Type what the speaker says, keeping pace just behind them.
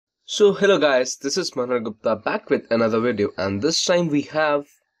So hello guys, this is Manar Gupta back with another video, and this time we have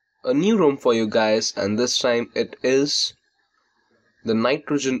a new ROM for you guys, and this time it is the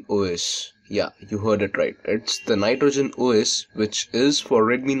Nitrogen OS. Yeah, you heard it right. It's the Nitrogen OS, which is for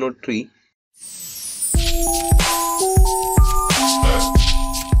Redmi Note 3.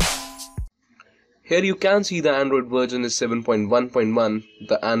 Here you can see the Android version is 7.1.1,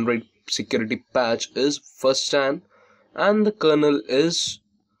 the Android security patch is first stand, and the kernel is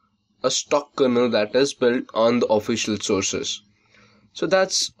a stock kernel that is built on the official sources. So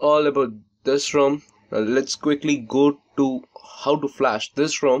that's all about this ROM. Now let's quickly go to how to flash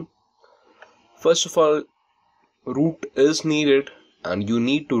this ROM. First of all, root is needed and you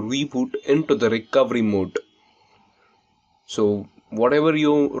need to reboot into the recovery mode. So whatever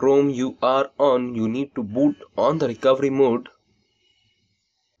your ROM you are on, you need to boot on the recovery mode.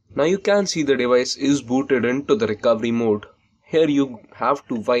 Now you can see the device is booted into the recovery mode. Here you have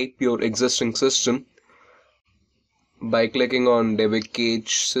to wipe your existing system by clicking on Debug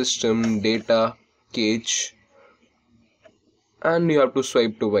Cache, System, Data, Cache, and you have to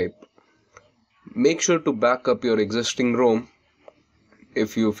swipe to wipe. Make sure to back up your existing ROM.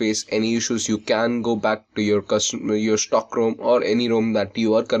 If you face any issues, you can go back to your stock ROM or any ROM that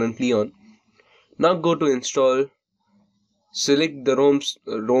you are currently on. Now go to install. Select the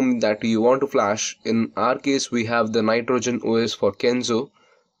ROM that you want to flash. In our case, we have the Nitrogen OS for Kenzo.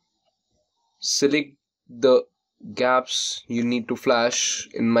 Select the gaps you need to flash.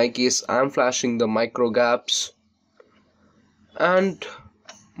 In my case, I am flashing the micro gaps, and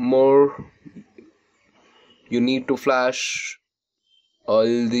more you need to flash all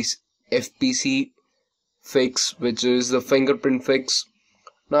these FPC fix, which is the fingerprint fix.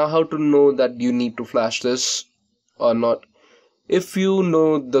 Now how to know that you need to flash this or not? If you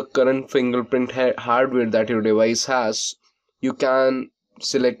know the current fingerprint hardware that your device has, you can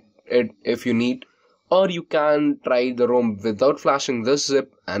select it if you need, or you can try the ROM without flashing this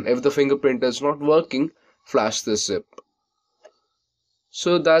zip, and if the fingerprint is not working, flash this zip.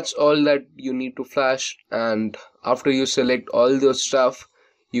 So that's all that you need to flash, and after you select all the stuff,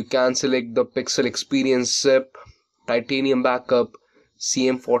 you can select the Pixel Experience zip, Titanium backup,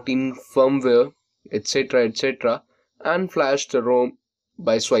 CM14 firmware, etc, and flash the ROM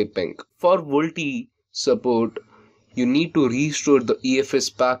by swiping. For VoLTE support, you need to restore the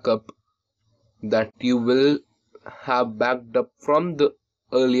EFS backup that you will have backed up from the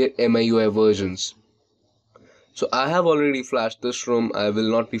earlier MIUI versions. So I have already flashed this ROM. I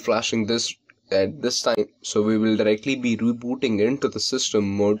will not be flashing this at this time, so we will directly be rebooting into the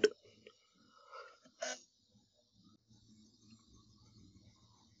system mode.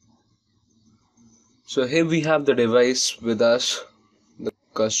 So here we have the device with us. The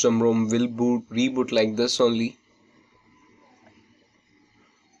custom ROM will reboot like this only.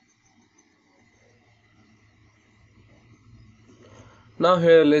 Now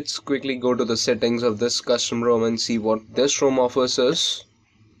here let's quickly go to the settings of this custom ROM and see what this ROM offers us.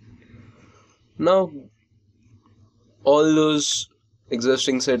 Now all those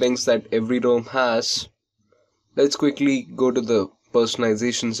existing settings that every ROM has, let's quickly go to the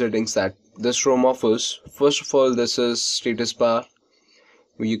personalization settings that this ROM offers. First of all, this is status bar.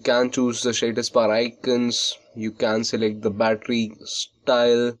 You can choose the status bar icons, you can select the battery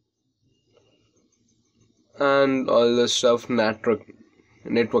style and all the stuff,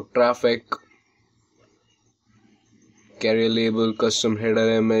 network traffic, carrier label, custom header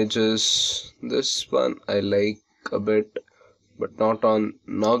images. This one I like a bit, but not on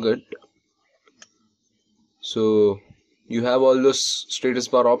Nougat. So you have all those status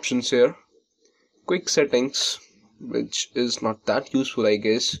bar options here. Quick settings, which is not that useful, I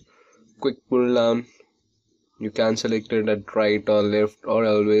guess. Quick pull down, you can select it at right or left or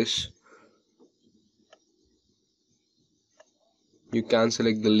always. You can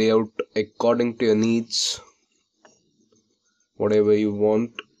select the layout according to your needs, whatever you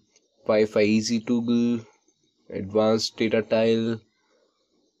want. Wi-Fi easy toggle, advanced data tile,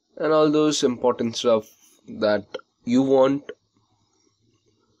 and all those important stuff that you want.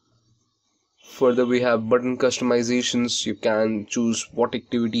 Further, we have button customizations. You can choose what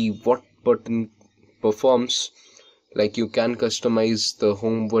activity what button performs. Like you can customize the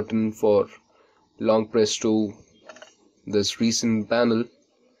home button for long press to this recent panel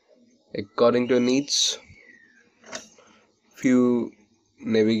according to your needs. Few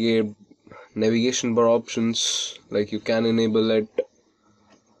navigation bar options, like you can enable it.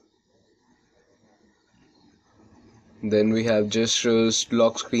 Then we have gestures,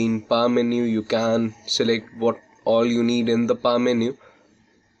 lock screen, power menu. You can select what all you need in the power menu.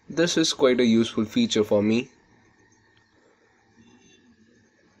 This is quite a useful feature for me.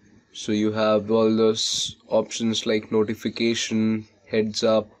 So you have all those options like notification, heads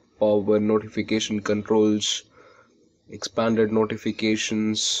up, power notification controls, expanded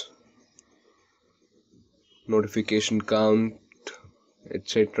notifications, notification count,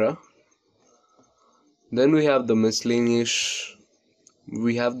 etc. Then we have the miscellaneous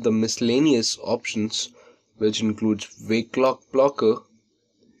options, which includes wake clock blocker.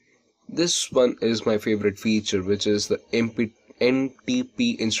 This one is my favorite feature, which is the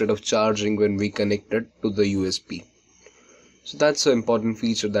NTP instead of charging when we connect it to the USB. So that's an important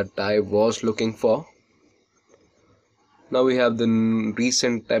feature that I was looking for. Now we have the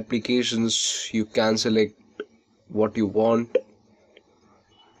recent applications. You can select what you want.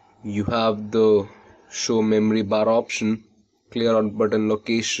 You have the show memory bar option, clear out button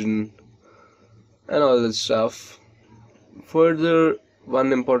location, and all that stuff. Further,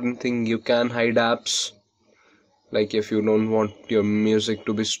 one important thing, you can hide apps, like if you don't want your music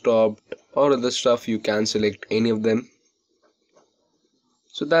to be stopped or other stuff, you can select any of them.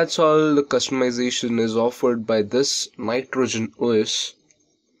 So that's all the customization is offered by this Nitrogen OS.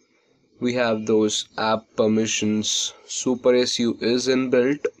 We have those app permissions, Super SU is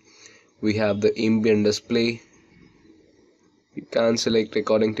inbuilt. We have the ambient display. You can select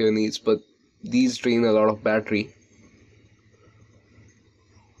according to your needs, but these drain a lot of battery.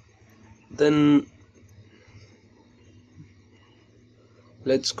 Then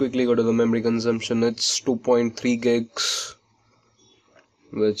let's quickly go to the memory consumption. It's 2.3 gigs,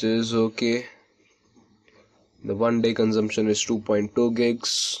 which is okay. The 1 day consumption is 2.2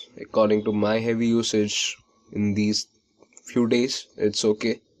 gigs. According to my heavy usage in these few days, it's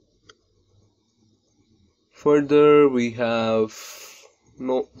okay. Further, we have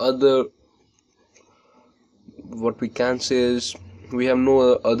no other, what we can say is, we have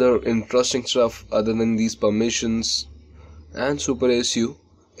no other interesting stuff other than these permissions and Super SU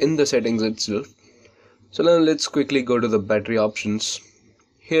in the settings itself. So now let's quickly go to the battery options.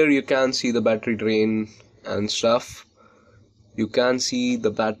 Here you can see the battery drain and stuff. You can see the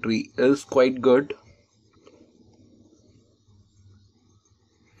battery is quite good.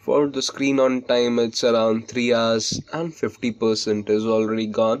 For the screen on time, it's around 3 hours and 50% is already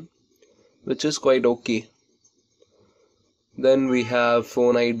gone, which is quite okay. Then we have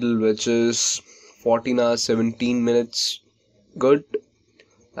phone idle, which is 14 hours 17 minutes. Good,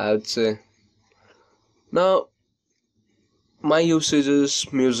 I would say. Now my usage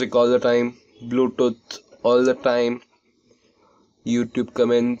is music all the time, Bluetooth all the time, YouTube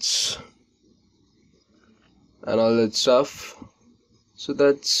comments and all that stuff. So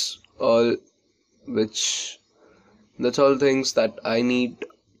that's all things that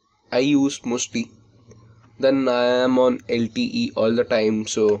I use mostly. Then I am on LTE all the time,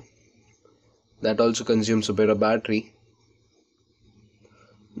 so that also consumes a bit of battery.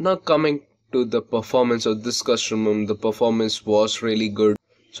 Now coming to the performance of this custom ROM, the performance was really good.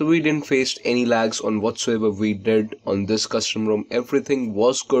 So we didn't face any lags on whatsoever we did on this custom ROM. Everything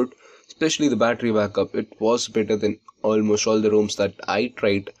was good, especially the battery backup. It was better than almost all the ROMs that I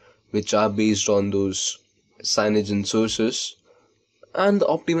tried, which are based on those Cyanogen sources. And the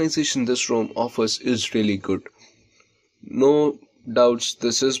optimization this ROM offers is really good. No doubts,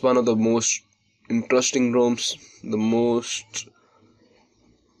 this is one of the most interesting ROMs, the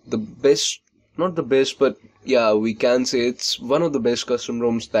best, not the best, but yeah, we can say it's one of the best custom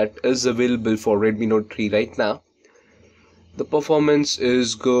ROMs that is available for Redmi Note 3 right now. The performance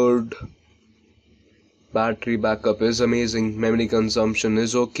is good, battery backup is amazing, memory consumption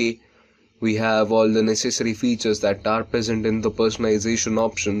is okay. We have all the necessary features that are present in the personalization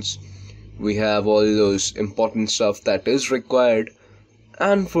options. We have all those important stuff that is required.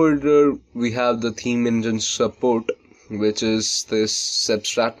 And further, we have the theme engine support, which is this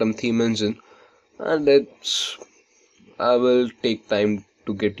Substratum theme engine. And I will take time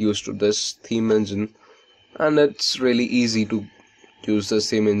to get used to this theme engine. And it's really easy to use the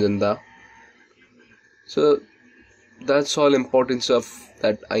same engine now. So that's all important stuff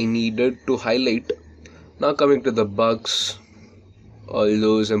that I needed to highlight. Now coming to the bugs, all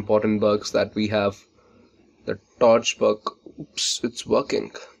those important bugs that we have. The torch bug, oops, it's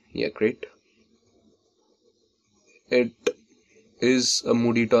working. Yeah, great. It is a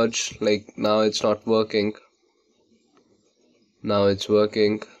moody torch, like now it's not working. Now it's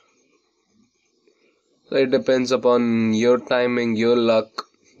working. So it depends upon your timing, your luck,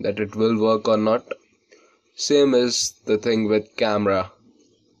 that it will work or not. Same is the thing with camera.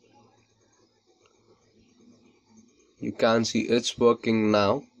 You can see it's working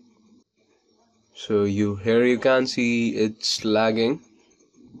now. So you can see it's lagging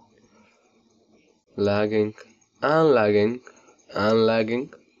and lagging and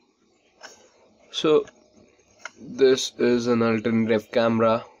lagging. So this is an alternative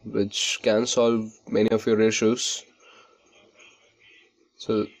camera which can solve many of your issues.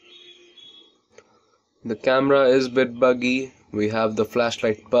 So the camera is a bit buggy. We have the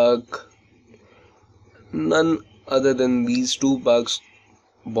flashlight bug. None other than these two bugs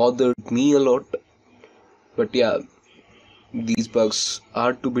bothered me a lot. But yeah, these bugs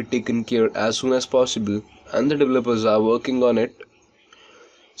are to be taken care as soon as possible, and the developers are working on it.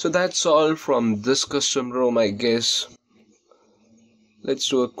 So that's all from this custom ROM, I guess. Let's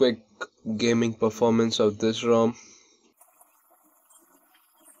do a quick gaming performance of this ROM.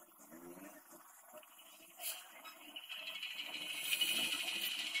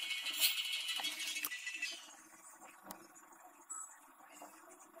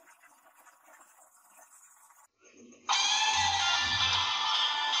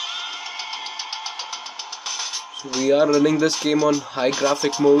 So we are running this game on high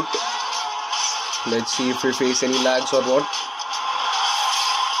graphic mode. Let's see if we face any lags or what.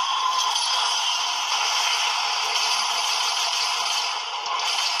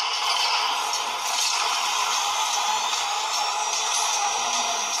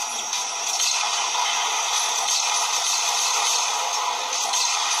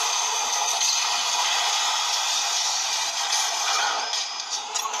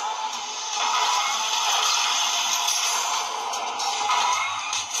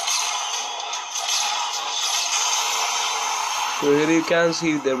 So here you can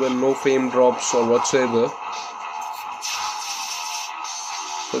see there were no frame drops or whatsoever.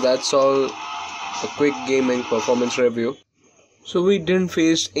 So that's all, a quick gaming performance review. So we didn't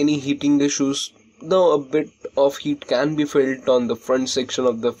face any heating issues, though a bit of heat can be felt on the front section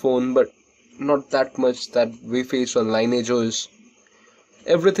of the phone, but not that much that we face on Lineage OS.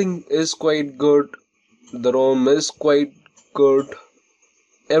 Everything is quite good, the ROM is quite good,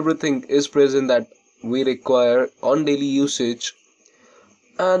 everything is present that we require on daily usage,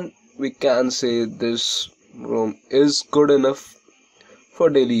 and we can say this ROM is good enough for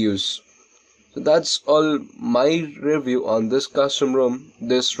daily use. So that's all my review on this custom ROM.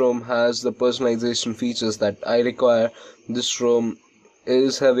 This ROM has the personalization features that I require. This ROM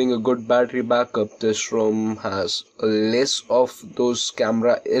is having a good battery backup. This ROM has less of those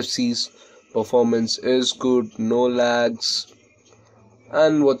camera FCs. Performance is good, no lags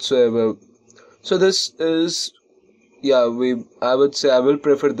and whatsoever. So this is, yeah, I would say I will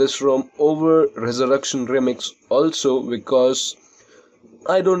prefer this ROM over Resurrection Remix also, because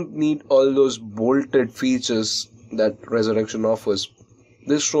I don't need all those bolted features that Resurrection offers.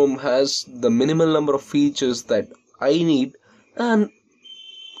 This ROM has the minimal number of features that I need, and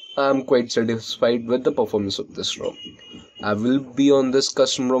I'm quite satisfied with the performance of this ROM. I will be on this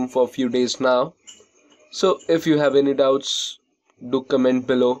custom ROM for a few days now. So if you have any doubts, do comment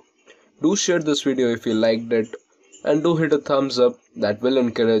below. Do share this video if you liked it, and do hit a thumbs up. That will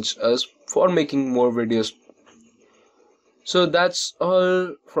encourage us for making more videos. So that's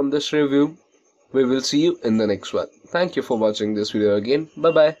all from this review. We will see you in the next one. Thank you for watching this video again.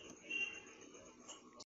 Bye bye.